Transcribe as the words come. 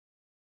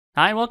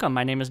Hi, welcome.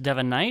 My name is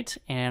Devin Knight,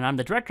 and I'm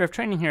the Director of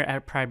Training here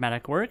at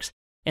Pragmatic Works.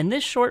 In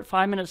this short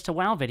 5 minutes to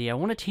wow video, I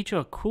want to teach you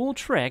a cool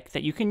trick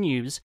that you can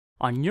use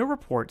on your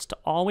reports to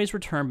always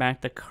return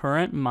back the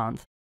current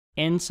month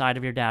inside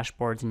of your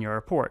dashboards and your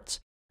reports.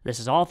 This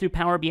is all through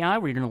Power BI,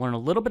 where you're going to learn a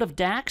little bit of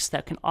DAX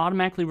that can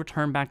automatically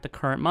return back the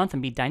current month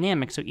and be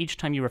dynamic, so each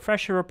time you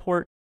refresh your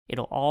report,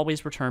 it'll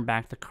always return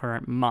back the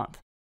current month.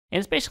 And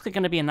it's basically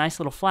going to be a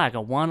nice little flag,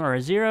 a 1 or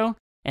a 0.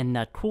 And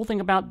the cool thing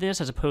about this,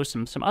 as opposed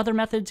to some other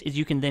methods, is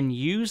you can then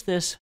use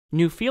this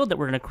new field that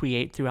we're going to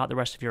create throughout the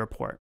rest of your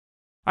report.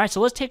 All right, so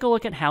let's take a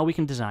look at how we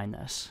can design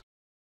this.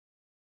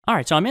 All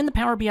right, so I'm in the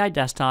Power BI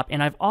desktop,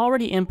 and I've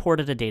already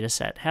imported a data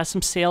set. It has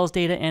some sales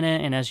data in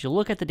it, and as you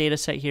look at the data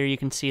set here, you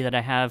can see that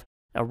I have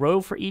a row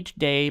for each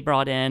day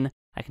brought in.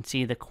 I can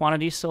see the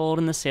quantity sold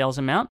and the sales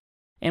amount.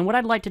 And what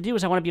I'd like to do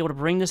is I want to be able to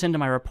bring this into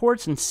my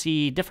reports and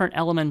see different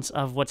elements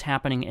of what's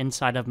happening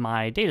inside of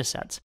my data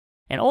sets.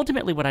 And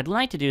ultimately, what I'd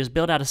like to do is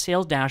build out a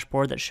sales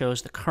dashboard that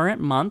shows the current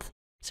month.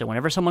 So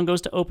whenever someone goes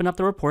to open up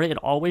the report, it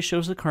always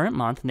shows the current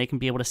month, and they can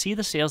be able to see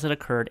the sales that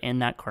occurred in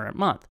that current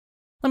month.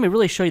 Let me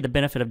really show you the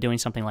benefit of doing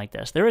something like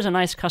this. There is a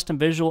nice custom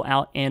visual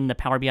out in the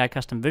Power BI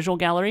Custom Visual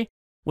Gallery,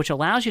 which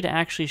allows you to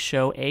actually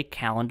show a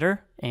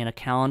calendar, and a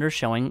calendar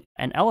showing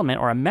an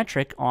element or a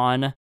metric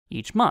on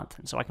each month.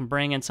 And so I can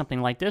bring in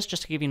something like this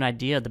just to give you an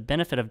idea of the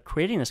benefit of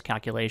creating this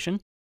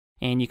calculation.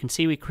 And you can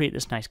see we create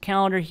this nice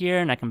calendar here,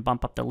 and I can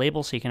bump up the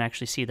label so you can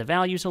actually see the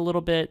values a little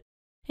bit.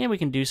 And we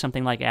can do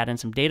something like add in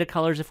some data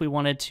colors if we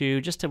wanted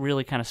to, just to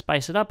really kind of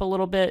spice it up a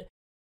little bit.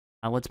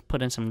 Let's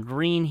put in some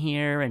green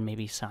here, and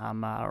maybe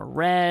some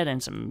red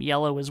and some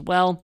yellow as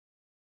well.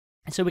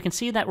 And so we can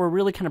see that we're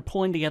really kind of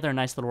pulling together a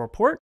nice little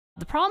report.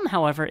 The problem,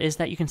 however, is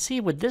that you can see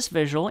with this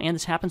visual, and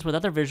this happens with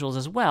other visuals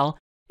as well,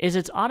 is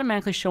it's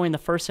automatically showing the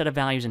first set of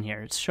values in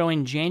here. It's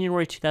showing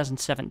January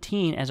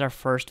 2017 as our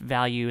first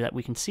value that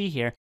we can see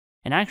here.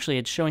 And actually,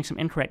 it's showing some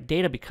incorrect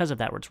data because of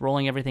that, where it's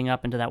rolling everything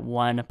up into that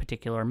one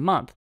particular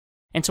month.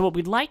 And so what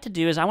we'd like to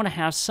do is I want to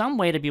have some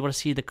way to be able to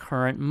see the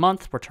current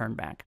month return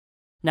back.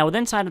 Now, with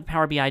inside of the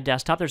Power BI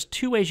desktop, there's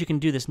two ways you can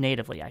do this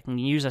natively. I can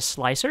use a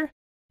slicer,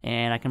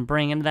 and I can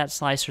bring into that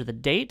slicer the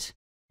date,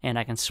 and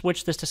I can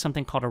switch this to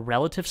something called a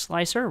relative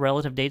slicer, a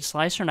relative date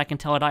slicer, and I can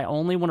tell it I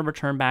only want to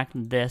return back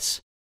this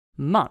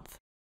month.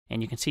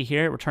 And you can see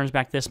here, it returns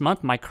back this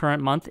month. My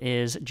current month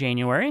is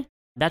January.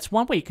 That's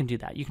one way you can do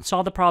that. You can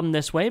solve the problem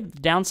this way. The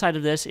downside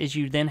of this is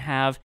you then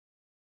have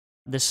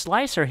the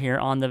slicer here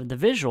on the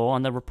visual,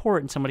 on the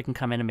report, and somebody can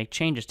come in and make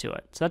changes to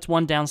it. So that's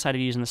one downside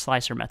of using the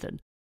slicer method.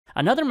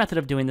 Another method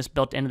of doing this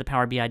built into the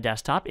Power BI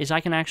desktop is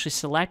I can actually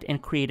select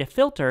and create a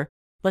filter.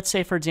 Let's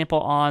say, for example,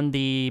 on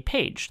the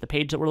page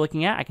that we're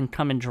looking at, I can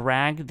come and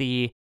drag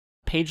the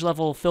page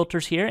level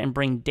filters here and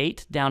bring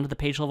date down to the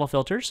page level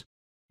filters.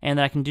 And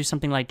then I can do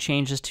something like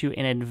change this to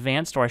an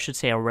advanced, or I should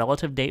say a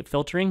relative date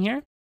filtering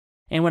here.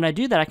 And when I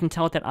do that, I can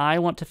tell it that I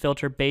want to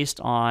filter based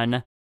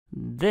on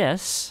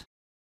this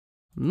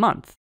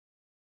month.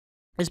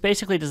 This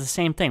basically does the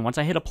same thing. Once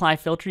I hit apply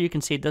filter, you can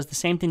see it does the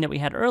same thing that we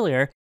had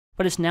earlier,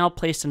 but it's now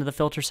placed into the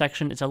filter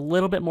section. It's a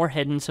little bit more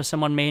hidden, so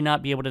someone may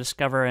not be able to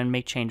discover and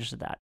make changes to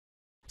that.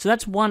 So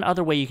that's one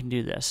other way you can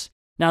do this.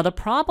 Now, the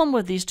problem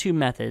with these two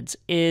methods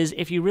is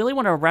if you really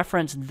want to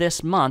reference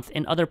this month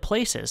in other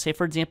places, say,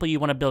 for example, you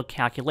want to build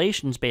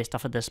calculations based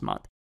off of this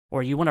month,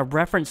 or you want to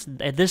reference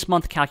this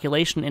month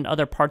calculation in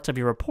other parts of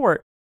your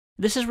report,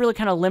 this is really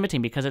kind of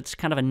limiting because it's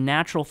kind of a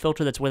natural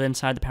filter that's within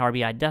inside the Power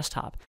BI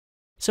desktop.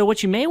 So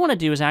what you may want to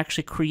do is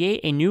actually create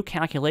a new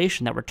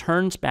calculation that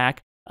returns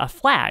back a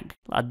flag.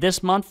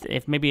 This month,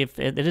 if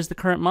it is the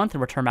current month, it'll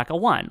return back a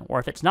 1.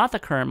 Or if it's not the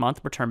current month,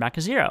 return back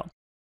a 0.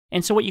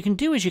 And so what you can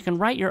do is you can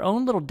write your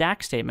own little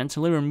DAX statement, so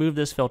let me remove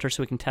this filter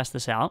so we can test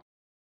this out,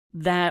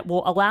 that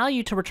will allow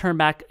you to return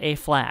back a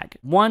flag.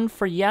 1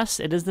 for yes,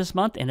 it is this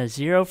month, and a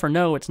 0 for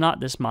no, it's not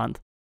this month.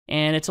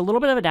 And it's a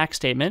little bit of a DAX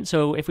statement,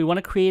 so if we want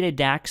to create a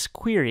DAX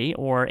query,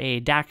 or a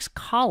DAX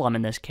column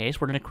in this case,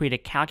 we're going to create a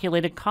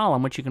calculated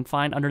column, which you can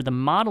find under the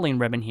modeling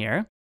ribbon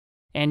here,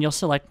 and you'll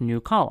select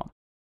new column.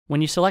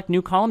 When you select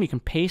new column, you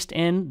can paste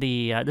in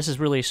this is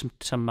really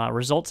some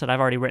results that I've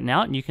already written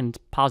out, and you can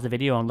pause the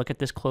video and look at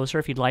this closer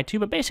if you'd like to,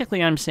 but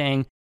basically I'm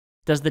saying,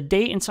 does the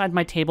date inside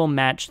my table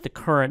match the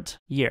current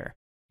year?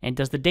 And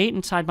does the date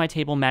inside my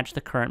table match the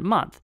current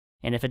month?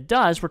 And if it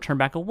does, return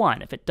back a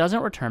 1. If it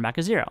doesn't, return back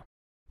a 0.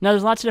 Now,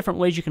 there's lots of different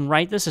ways you can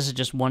write this. This is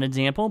just one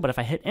example, but if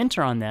I hit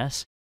enter on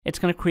this, it's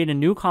going to create a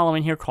new column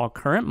in here called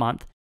current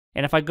month.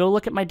 And if I go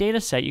look at my data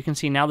set, you can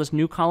see now this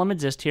new column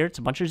exists here. It's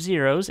a bunch of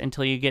zeros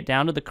until you get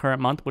down to the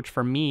current month, which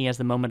for me, as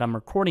the moment I'm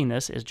recording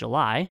this, is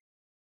July.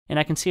 And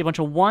I can see a bunch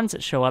of 1s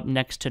that show up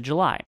next to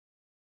July.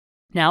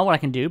 Now, what I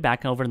can do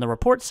back over in the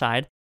report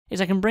side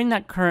is I can bring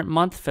that current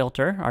month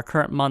filter, our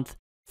current month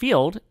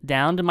field,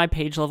 down to my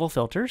page level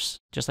filters,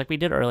 just like we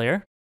did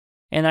earlier.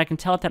 And I can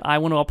tell it that I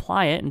want to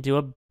apply it and do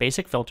a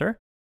basic filter.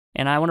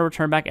 And I want to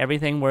return back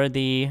everything where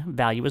the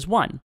value is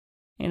 1.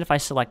 And if I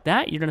select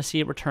that, you're going to see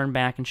it return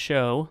back and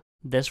show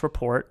this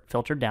report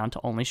filtered down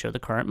to only show the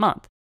current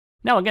month.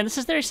 Now again, this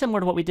is very similar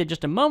to what we did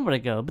just a moment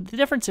ago, but the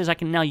difference is I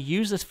can now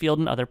use this field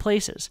in other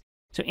places.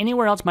 So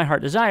anywhere else my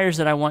heart desires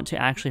that I want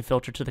to actually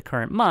filter to the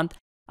current month,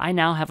 I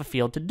now have a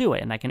field to do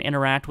it, and I can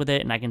interact with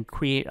it, and I can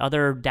create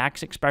other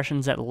DAX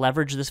expressions that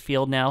leverage this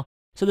field now.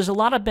 So there's a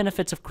lot of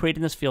benefits of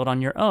creating this field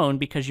on your own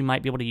because you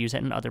might be able to use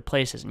it in other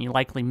places, and you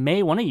likely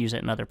may want to use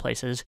it in other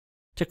places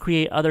to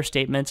create other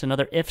statements and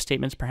other if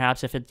statements,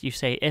 perhaps. You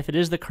say, if it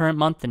is the current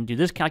month, then do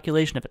this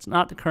calculation. If it's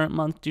not the current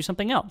month, do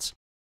something else.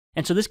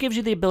 And so this gives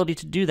you the ability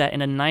to do that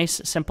in a nice,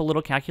 simple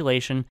little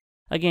calculation.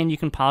 Again, you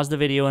can pause the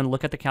video and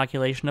look at the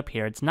calculation up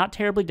here. It's not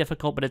terribly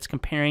difficult, but it's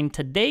comparing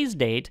today's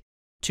date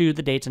to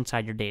the dates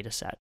inside your data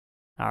set.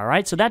 All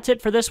right, so that's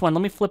it for this one.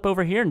 Let me flip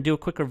over here and do a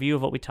quick review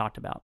of what we talked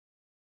about.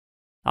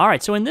 All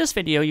right, so in this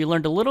video, you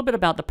learned a little bit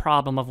about the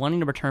problem of wanting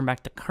to return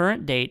back the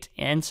current date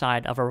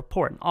inside of a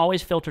report, and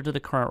always filter to the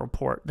current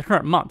report, the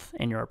current month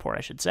in your report,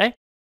 I should say.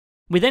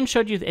 We then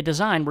showed you a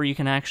design where you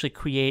can actually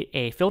create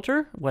a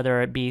filter,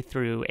 whether it be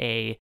through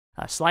a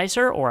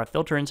slicer or a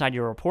filter inside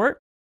your report.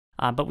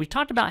 But we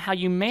talked about how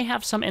you may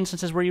have some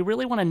instances where you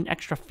really want an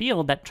extra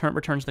field that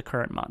returns the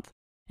current month.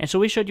 And so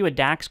we showed you a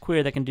DAX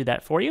query that can do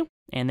that for you,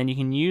 and then you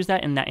can use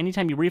that in that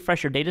anytime you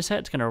refresh your data set,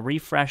 it's going to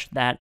refresh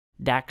that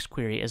DAX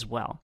query as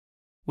well.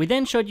 We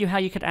then showed you how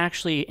you could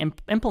actually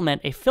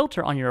implement a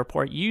filter on your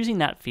report using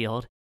that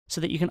field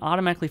so that you can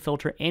automatically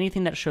filter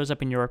anything that shows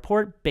up in your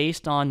report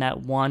based on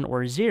that 1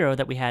 or 0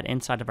 that we had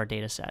inside of our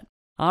data set.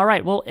 All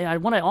right, well, I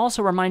want to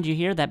also remind you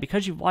here that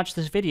because you've watched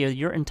this video,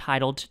 you're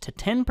entitled to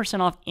 10%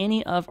 off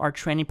any of our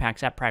training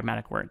packs at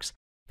Pragmatic Works.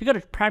 If you go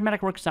to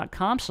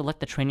pragmaticworks.com, select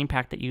the training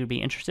pack that you would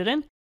be interested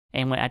in,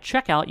 and when at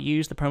checkout,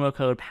 use the promo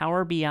code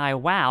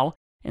PowerBIWOW,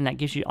 and that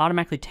gives you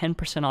automatically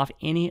 10% off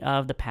any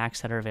of the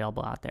packs that are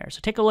available out there.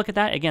 So take a look at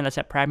that. Again, that's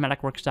at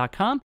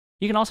pragmaticworks.com.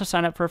 You can also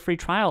sign up for a free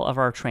trial of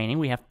our training.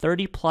 We have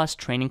 30+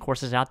 training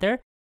courses out there,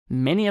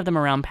 many of them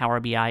around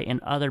Power BI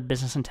and other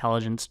business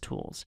intelligence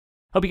tools.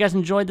 Hope you guys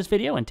enjoyed this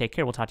video, and take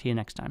care. We'll talk to you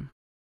next time.